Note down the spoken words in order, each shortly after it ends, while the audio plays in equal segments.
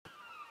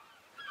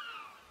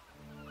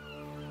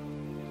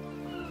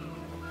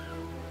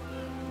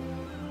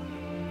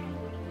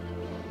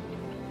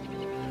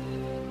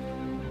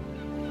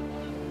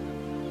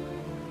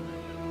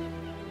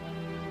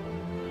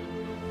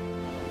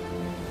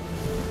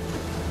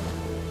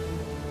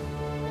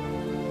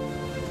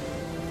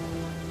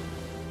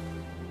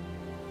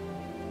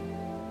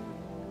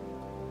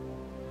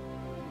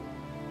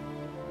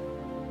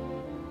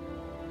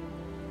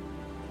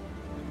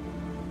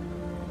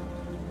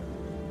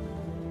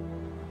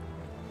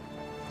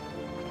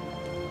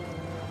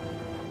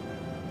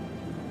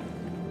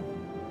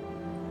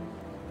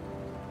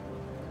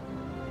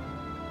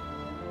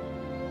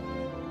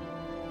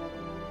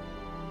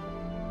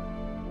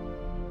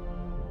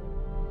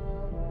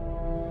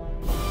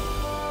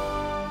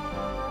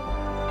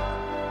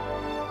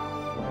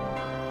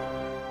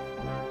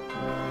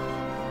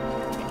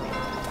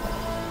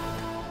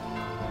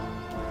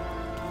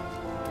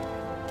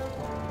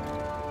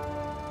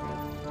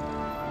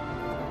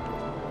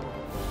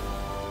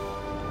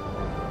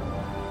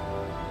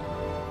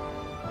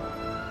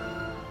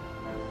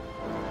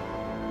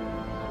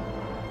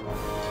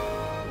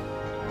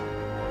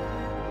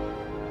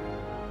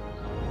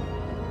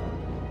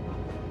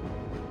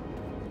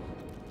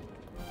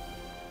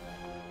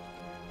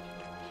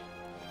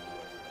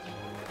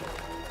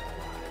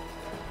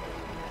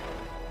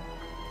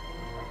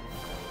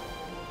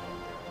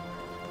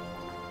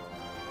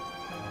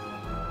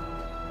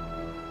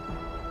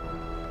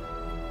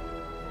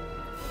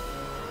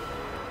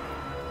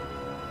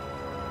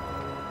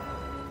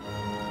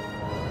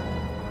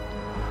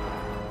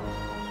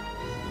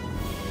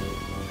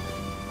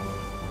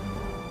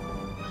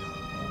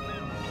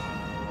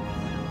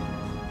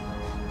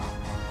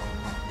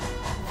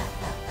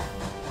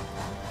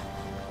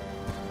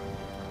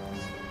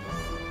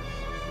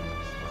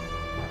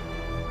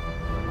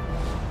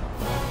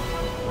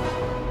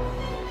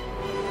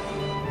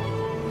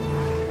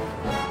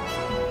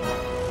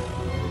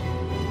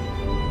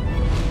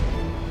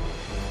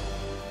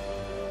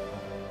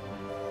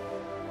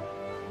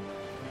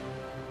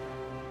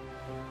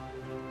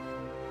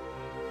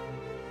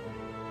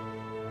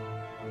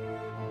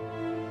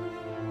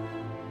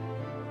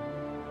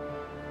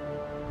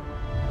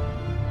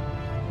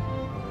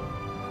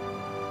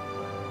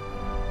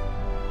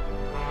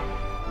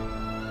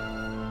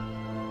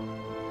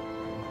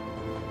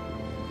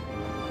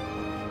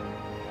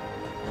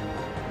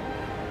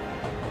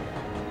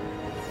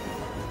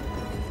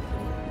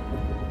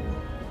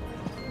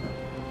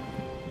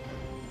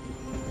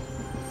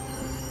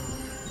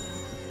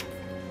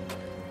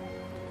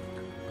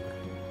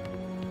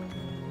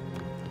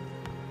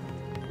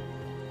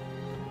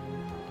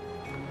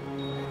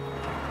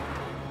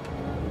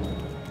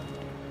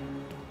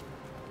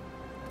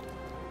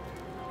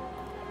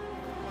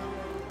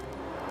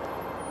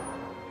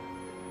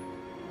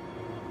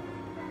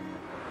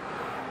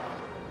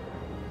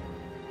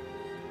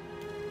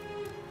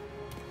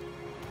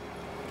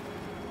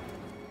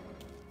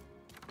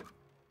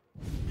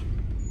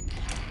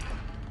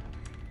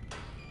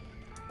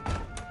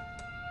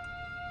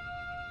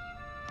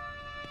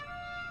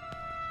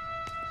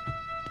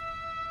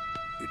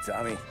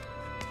Tommy.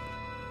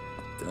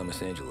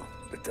 Thomas Angelo.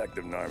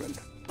 Detective Norman.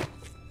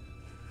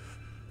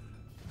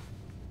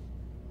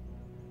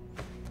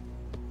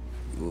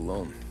 You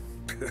alone?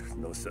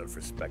 No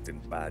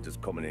self-respecting badges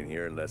coming in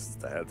here unless it's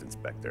the health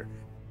inspector.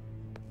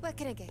 What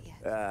can I get you?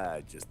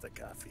 Just a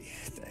coffee.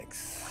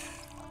 Thanks.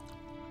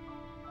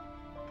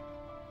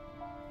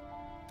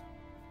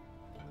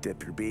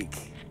 Dip your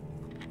beak.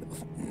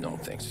 No,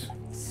 thanks.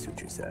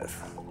 Suit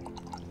yourself.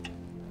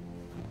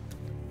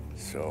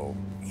 So,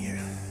 you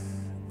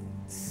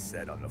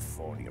said on the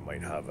phone you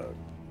might have a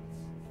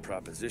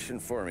proposition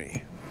for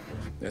me.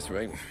 That's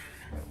right.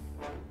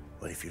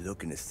 Well, if you're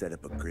looking to set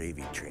up a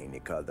gravy train, you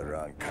called the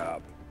wrong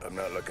cop. I'm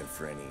not looking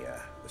for any,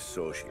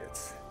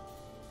 associates.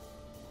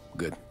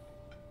 Good.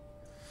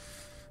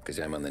 Because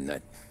I'm on the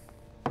nut.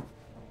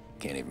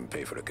 Can't even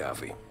pay for the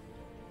coffee.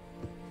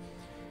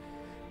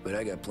 But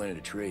I got plenty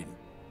to trade.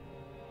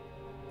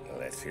 Well,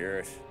 let's hear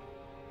it.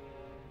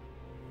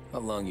 How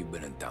long you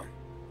been in town?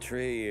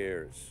 3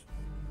 years.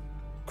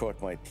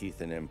 Caught my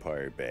teeth in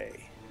Empire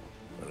Bay.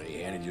 Well,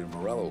 they handed you the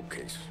Morello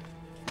case.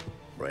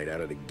 Right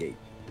out of the gate.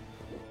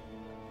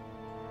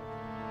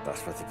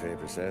 That's what the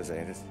paper says,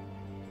 ain't it?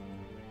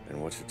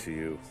 And what's it to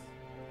you?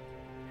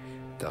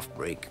 Tough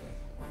break.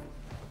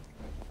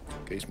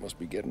 Case must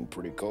be getting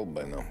pretty cold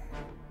by now.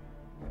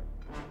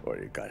 Or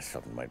you got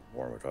something might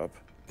warm it up?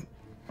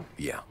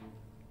 Yeah,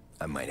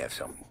 I might have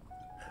something.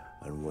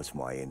 And what's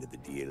my end of the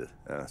deal?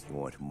 You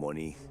want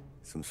money?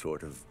 Some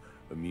sort of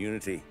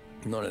immunity?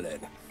 None of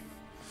that.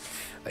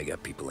 I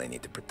got people I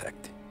need to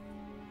protect.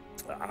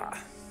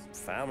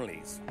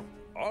 Families.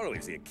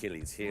 Always the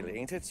Achilles heel,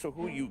 ain't it? So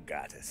who you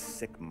got? A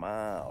sick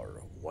ma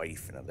or a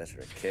wife and a litter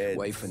of kids?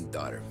 Wife and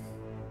daughter.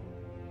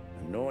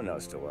 And no one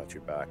else to watch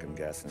your back, I'm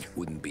guessing.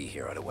 Wouldn't be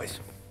here otherwise.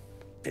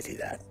 Pity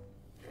that.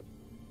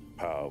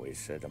 Pa always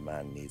said a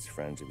man needs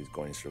friends if he's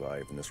going to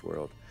survive in this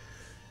world.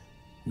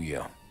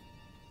 Yeah.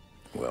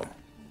 Well,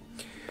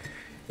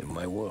 in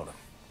my world,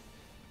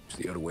 it's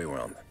the other way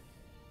around.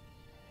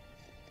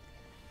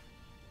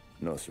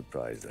 No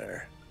surprise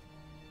there.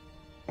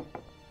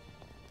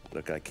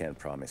 Look, I can't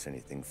promise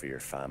anything for your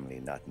family,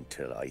 not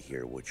until I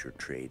hear what you're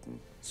trading.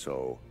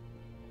 So,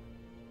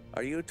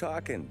 are you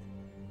talking?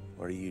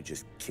 Or are you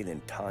just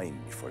killing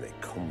time before they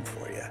come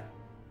for you?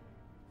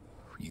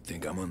 You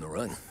think I'm on the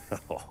run?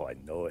 Oh, I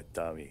know it,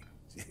 Tommy.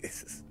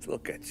 Jesus,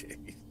 look at you.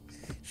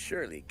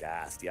 Surely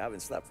gassed. You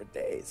haven't slept for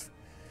days.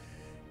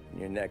 And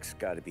your neck's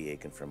got to be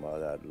aching from all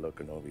that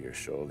looking over your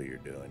shoulder you're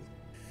doing.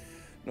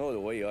 No, the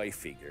way I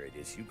figure it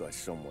is you got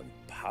someone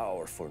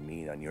powerful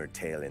mean on your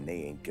tail and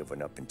they ain't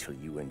giving up until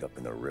you end up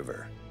in the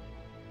river.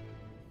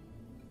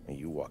 And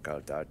you walk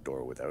out that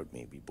door without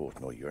me, we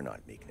both know you're not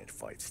making it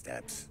 5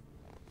 steps.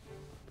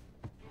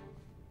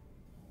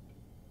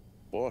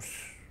 But,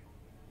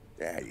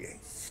 yeah, you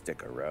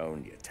stick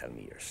around, you tell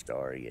me your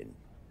story, and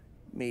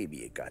maybe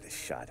you got a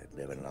shot at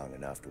living long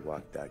enough to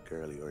walk that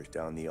girl of yours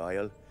down the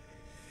aisle.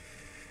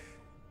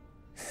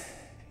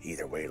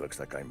 Either way, looks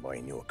like I'm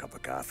buying you a cup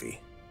of coffee.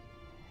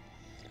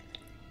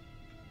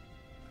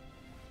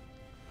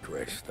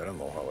 Christ, I don't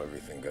know how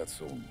everything got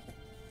so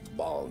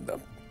balled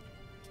up.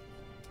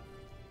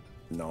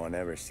 No one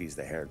ever sees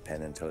the haired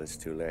pen until it's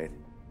too late.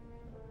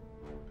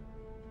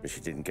 But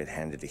you didn't get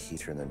handed a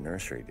heater in the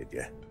nursery, did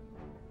you?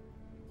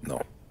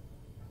 No.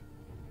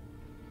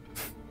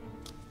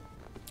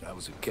 I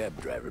was a cab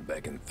driver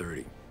back in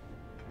 '30.